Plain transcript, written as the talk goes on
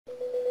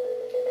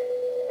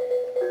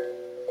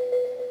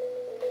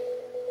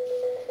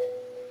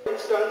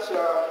instance,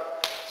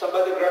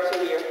 somebody grabs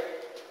you here,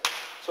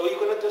 so you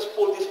cannot just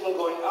pull this one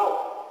going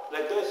out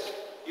like this.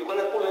 You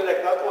cannot pull it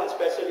like that one,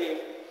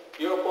 especially if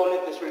your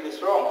opponent is really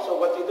strong. So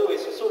what you do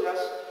is, as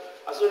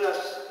soon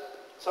as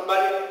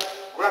somebody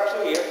grabs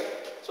you here,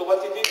 so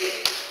what you do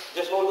is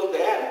just hold on the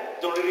hand,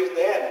 don't release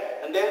the hand,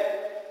 and then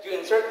you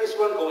insert this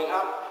one going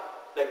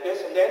up like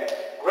this, and then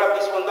grab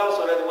this one down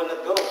so that it will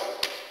not go.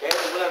 Okay?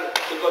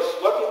 Because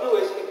what you do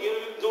is, if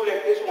you do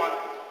like this one,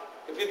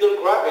 if you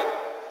don't grab it,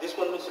 this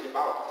one will slip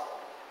out.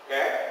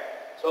 Okay?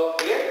 So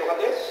here, look at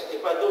this.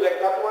 If I do like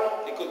that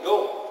one, it could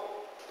go.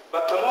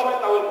 But the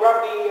moment I will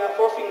grab the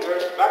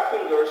forefingers, back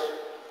fingers,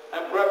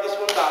 and grab this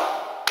one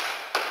down,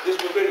 this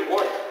will really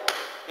work.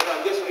 You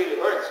know, this really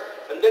hurts.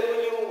 And then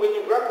when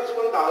you grab this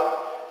one down,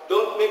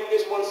 don't make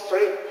this one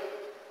straight.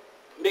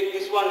 Make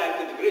this one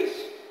 90 degrees.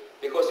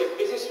 Because if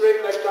this is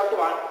straight like that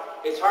one,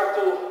 it's hard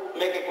to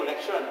make a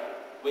connection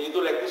when you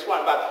do like this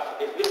one. But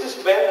if this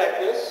is bent like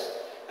this,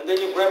 and then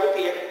you grab it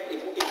here,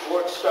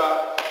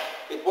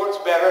 it works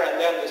better, and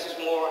then this is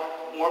more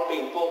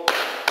painful.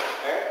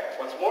 Okay,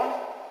 once more.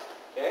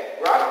 Okay,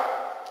 grab.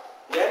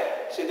 Then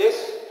see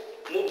this?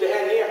 Move the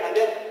hand here, and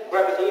then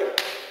grab it here.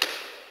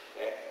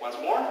 Okay, once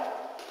more.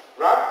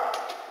 Grab.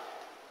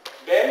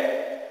 Bend.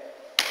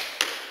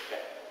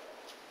 Okay.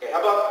 Okay, how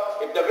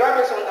about if the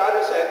grab is on the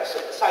other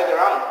side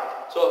around?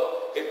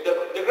 So if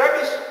the grab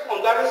is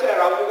on the other side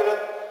around, you're gonna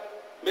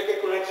make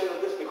a connection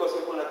of this because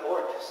it will not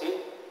work.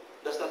 See?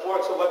 Does not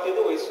work. So what you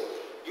do is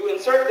you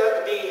insert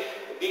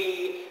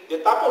the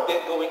top of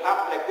it going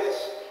up like this,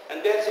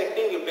 and then same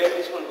thing, you bend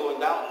this one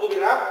going down, move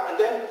it up, and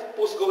then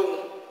push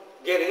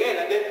getting in,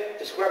 and then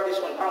just grab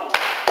this one down.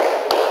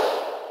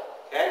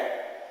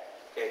 Okay?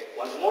 Okay,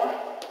 once more.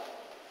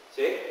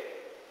 See?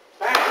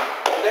 Bang!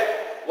 And then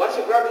once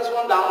you grab this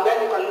one down,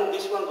 then you can move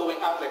this one going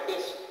up like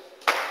this.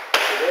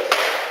 See this?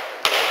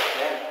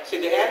 Then see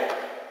the hand?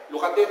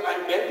 Look at it,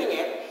 I'm bending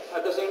it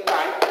at the same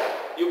time.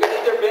 You can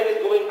either bend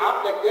it going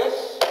up like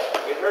this,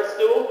 it hurts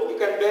too. You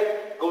can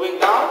bend going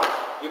down,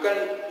 you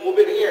can move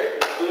it here,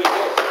 doing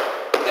this.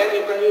 And then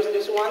you can use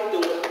this one to,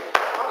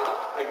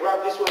 I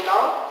grab this one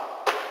down,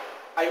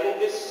 I move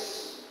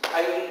this,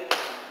 I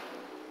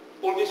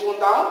pull this one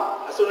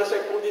down. As soon as I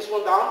pull this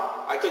one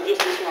down, I can use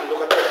this one.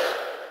 Look at this.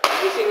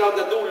 I'm using now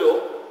the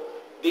Dulo,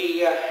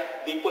 the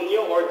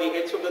punyo or the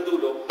edge of the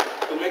Dulo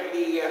to make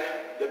the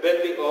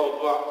bending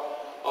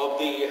of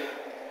the,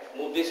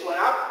 move this one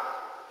up,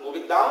 move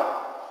it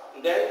down,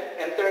 and then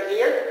enter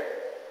here.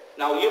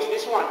 Now use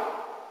this one,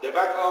 the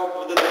back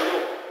of the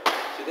Dulo.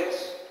 See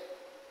this?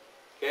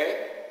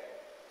 Okay?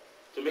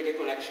 To make a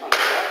connection.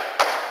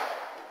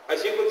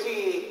 As you can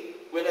see,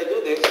 when I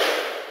do this,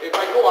 if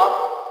I go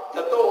up,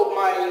 the toe of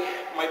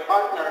my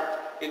partner,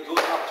 it goes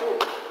up too.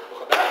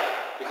 Look at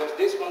that. Because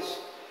this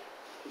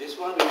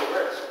one really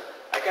hurts.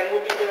 I can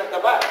move even at the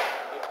back.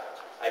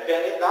 I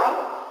bend it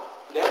down,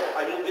 then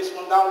I move this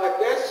one down like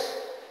this.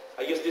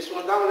 I use this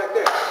one down like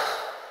this.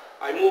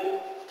 I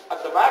move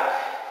at the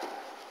back.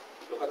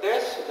 Look at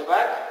this, at the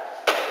back.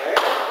 Okay.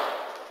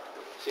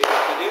 See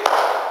this?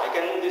 I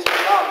can move this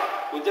one down.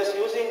 We're just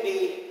using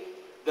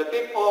the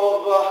tip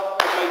of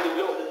my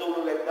Dulo, the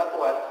Dulo like that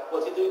one.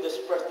 What you do is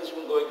just press this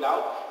one going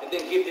down, and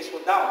then give this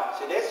one down.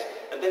 See this?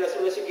 And then as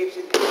soon as you give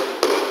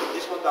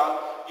this one down,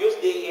 use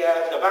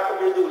the back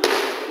of your Dulo,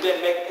 and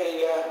then make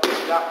a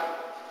snap.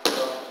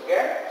 So,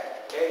 again,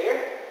 okay,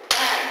 here,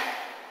 bang,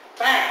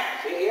 bang.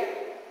 See here?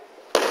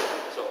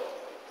 So,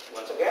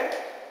 once again.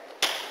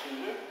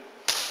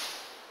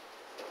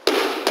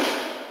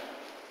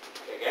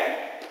 Again,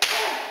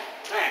 bang,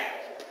 bang,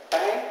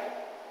 bang.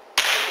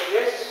 So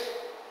this,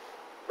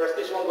 press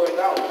this one going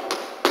down.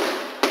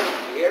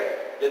 Here,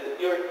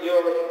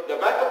 the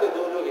back of the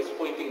Dulo is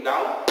pointing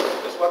down.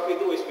 Because what we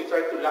do is we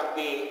try to lock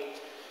the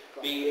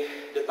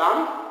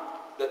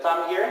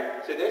thumb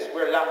here. See this?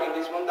 We're locking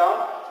this one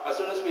down. As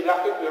soon as we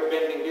lock it, we're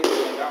bending this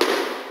one down.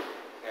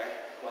 Okay,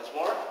 once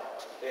more.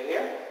 Stay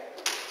here.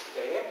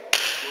 Stay here.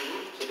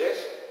 See this?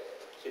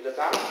 See the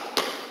thumb?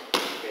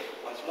 Okay,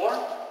 once more.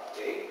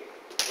 Okay.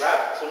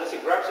 Grab. As soon as he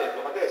grabs it,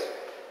 look at this.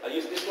 I'll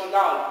use this one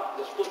down.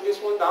 Just put this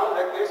one down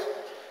like this.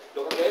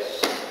 Look at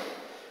this.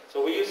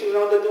 So we're using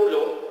now the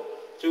Dulo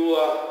to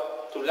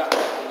lock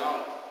this one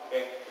down.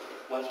 Okay.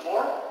 Once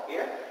more.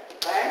 Here.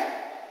 Bang.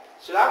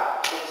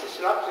 Slap. As soon as he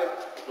slaps it,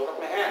 look at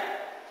my hand.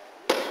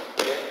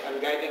 Okay. I'm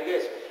guiding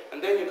this.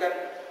 And then you can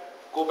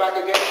go back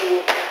again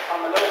to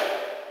alone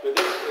with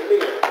this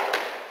earlier.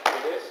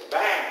 With this.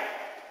 Bang.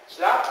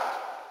 Slap.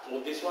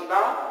 Move this one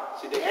down.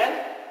 See the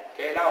hand?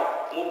 Okay,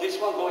 now move this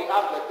one going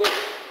up like this.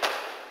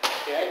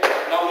 Okay,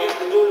 now use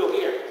the Dulo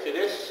here. See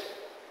this?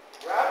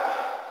 Grab,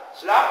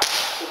 slap.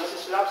 As soon as you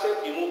slaps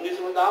it, you move this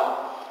one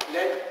down.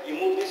 Then you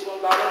move this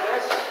one down like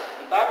this,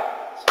 on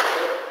top.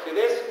 See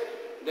this?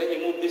 Then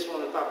you move this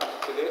one on top.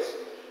 See this?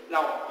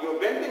 Now you're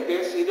bending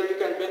this. Either you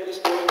can bend this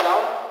going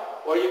down,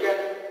 or you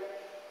can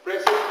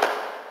press it,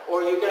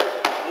 or you can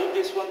move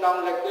this one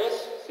down like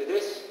this. See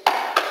this?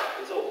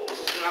 So this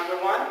is number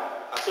one.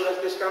 As soon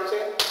as this comes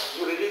in,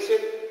 you release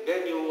it.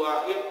 Then you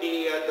hit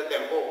the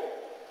tempo.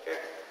 Okay.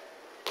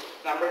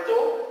 Number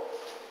two,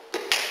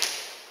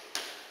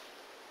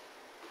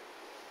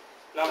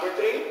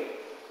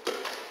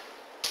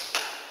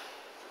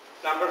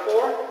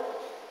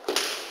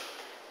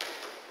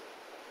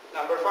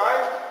 Number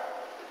 5,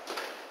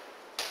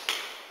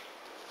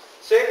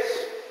 6,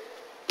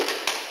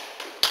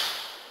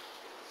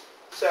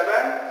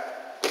 7,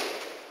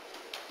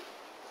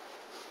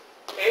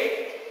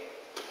 8,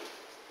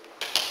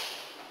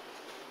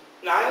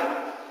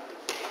 9,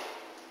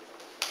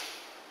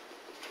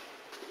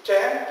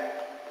 10,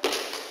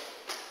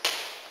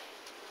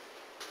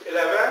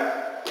 11,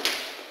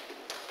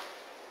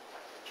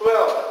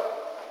 12.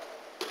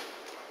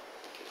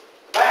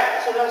 Bang!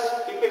 As soon as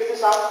he picks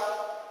this up,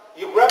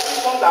 you grab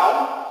this one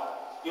down,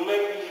 you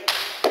make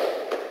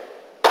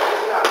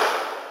this up.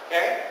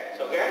 Okay?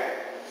 So again.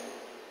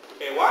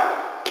 Okay, 1.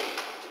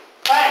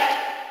 Bang!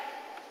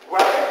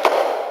 Grab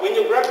it. When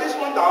you grab this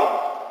one down,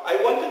 I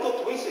want you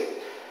to twist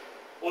it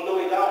on the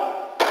way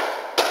down.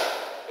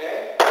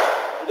 Okay?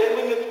 And then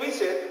when you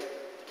twist it,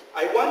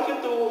 I want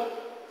you to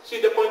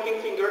see the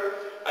pointing finger.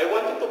 I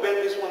want you to bend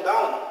this one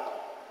down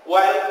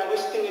while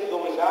twisting it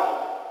going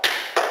down.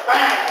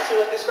 Bang! As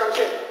soon as this comes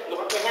in, look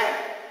at my hand.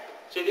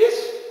 See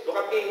this? Look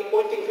at the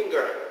pointing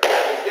finger.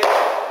 Like this.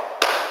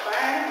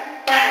 Bang!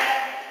 Bang!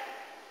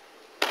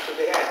 To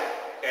the hand.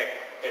 Okay.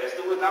 Okay, let's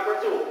do it number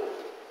 2.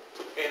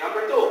 Okay,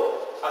 number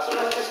 2. As soon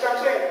as this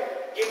comes in,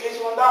 give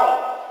this one down.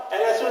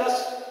 And as soon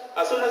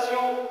as you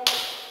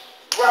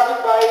grab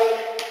it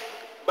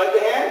by the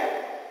hand,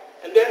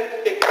 and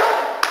then take it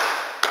down.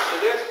 So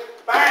this,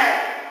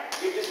 bang!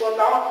 Give this one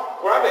down,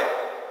 grab it.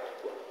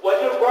 While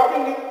you're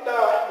grabbing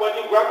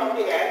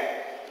the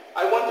hand,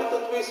 I want you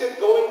to twist it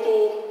going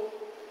to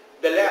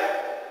the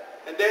left.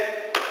 And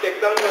then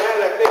take down your hand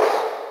like this.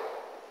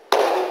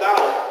 Put it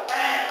down.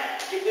 Bang!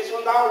 Give this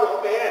one down, look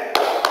at the hand.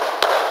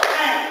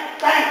 Bang!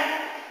 Bang!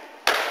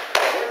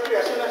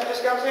 As soon as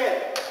this comes in.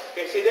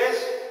 Okay, see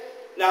this?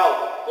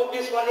 Now, put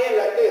this one in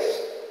like this.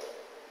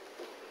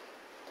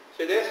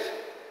 See this?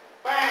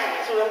 Bang!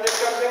 As soon as this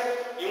comes in,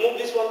 you move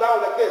this one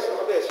down like this.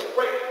 Look at this.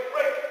 Break,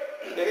 break.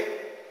 Okay?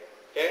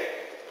 Okay?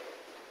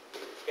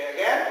 Okay,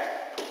 again.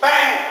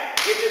 Bang!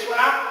 Give this one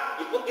up.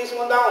 You put this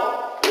one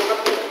down.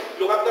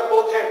 Look at the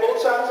both hands.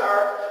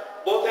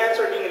 Both hands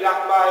are being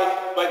locked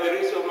by the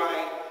wrist of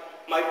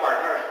my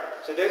partner.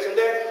 So this, and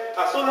then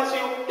as soon as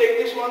you take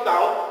this one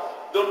down,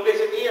 don't place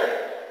it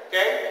here.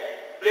 Okay?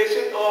 Place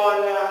it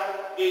on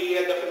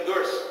the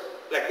fingers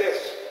like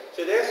this.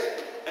 See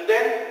this? And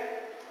then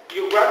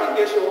you're grabbing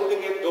this, you're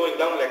holding it going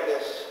down like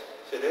this.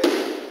 See this?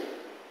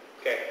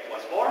 Okay,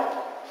 once more.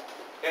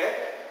 Okay?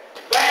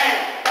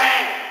 Bang!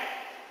 Bang!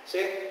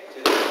 See?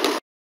 See this?